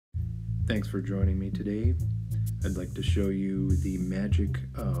Thanks for joining me today. I'd like to show you the magic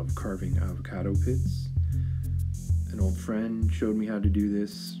of carving avocado pits. An old friend showed me how to do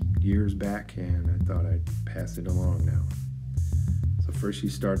this years back, and I thought I'd pass it along now. So first you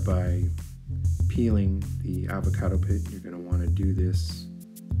start by peeling the avocado pit. You're going to want to do this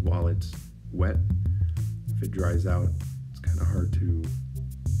while it's wet. If it dries out, it's kind of hard to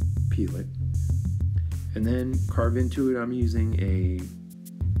peel it. And then carve into it. I'm using a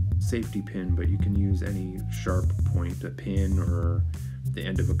safety pin, but you can use any sharp point, a pin or the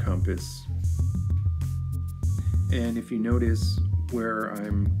end of a compass. And if you notice where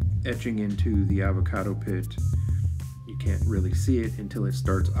I'm etching into the avocado pit, you can't really see it until it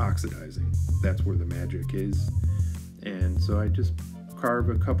starts oxidizing. That's where the magic is. And so I just carve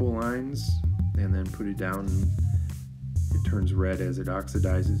a couple lines and then put it down. It turns red as it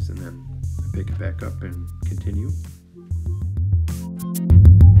oxidizes, and then I pick it back up and continue.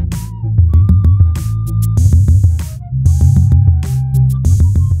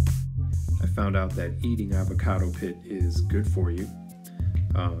 Found out that eating avocado pit is good for you.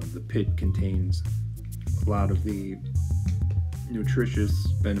 The pit contains a lot of the nutritious,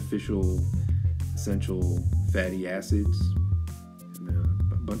 beneficial, essential fatty acids, and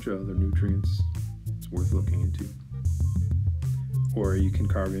a bunch of other nutrients. It's worth looking into. Or you can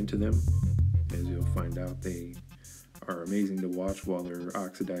carve into them. As you'll find out, they are amazing to watch while they're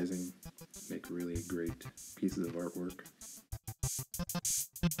oxidizing. Make really great pieces of artwork.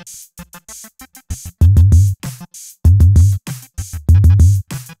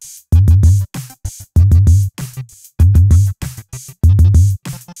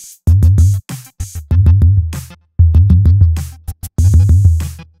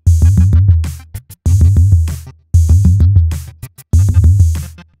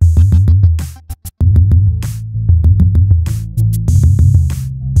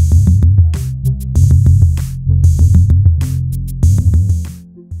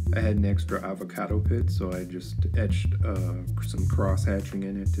 I had an extra avocado pit, so I just etched some cross hatching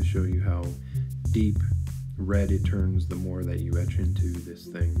in it to show you how deep red it turns the more that you etch into this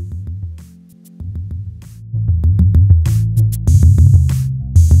thing.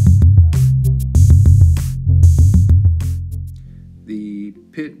 The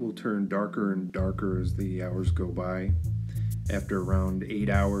pit will turn darker and darker as the hours go by. After around 8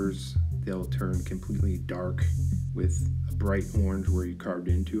 hours, they'll turn completely dark with a bright orange where you carved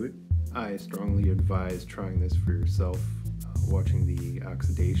into it. I strongly advise trying this for yourself. Watching the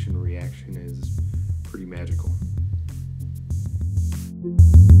oxidation reaction is pretty magical.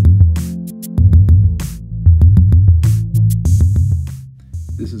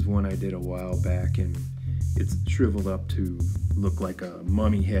 This is one I did a while back, and it's shriveled up to look like a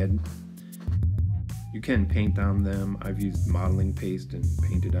mummy head. You can paint on them. I've used modeling paste and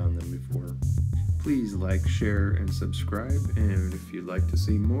painted on them before. Please like, share, and subscribe. And if you'd like to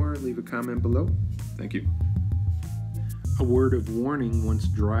see more, leave a comment below. Thank you. A word of warning: once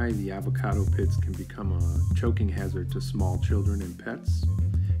dry, the avocado pits can become a choking hazard to small children and pets.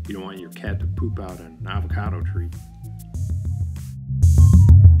 You don't want your cat to poop out an avocado tree.